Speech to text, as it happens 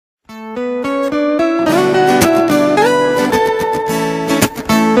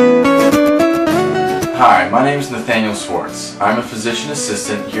my name is Nathaniel Swartz. I'm a physician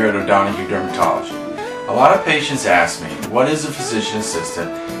assistant here at O'Donoghue Dermatology. A lot of patients ask me, what is a physician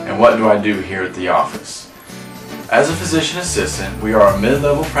assistant and what do I do here at the office? As a physician assistant, we are a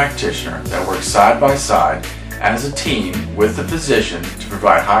mid-level practitioner that works side by side as a team with the physician to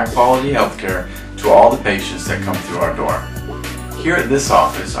provide high-quality healthcare to all the patients that come through our door. Here at this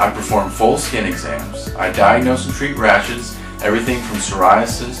office, I perform full skin exams. I diagnose and treat rashes, everything from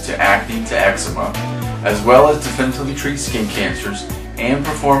psoriasis to acne to eczema, as well as definitively treat skin cancers and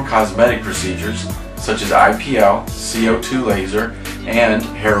perform cosmetic procedures such as IPL, CO2 laser, and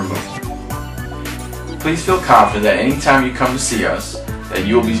hair removal. Please feel confident that anytime you come to see us, that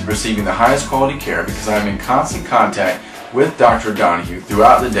you will be receiving the highest quality care because I am in constant contact with Dr. O'Donoghue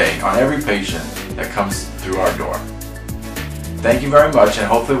throughout the day on every patient that comes through our door. Thank you very much, and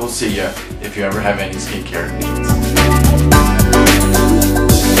hopefully we'll see you if you ever have any skincare needs.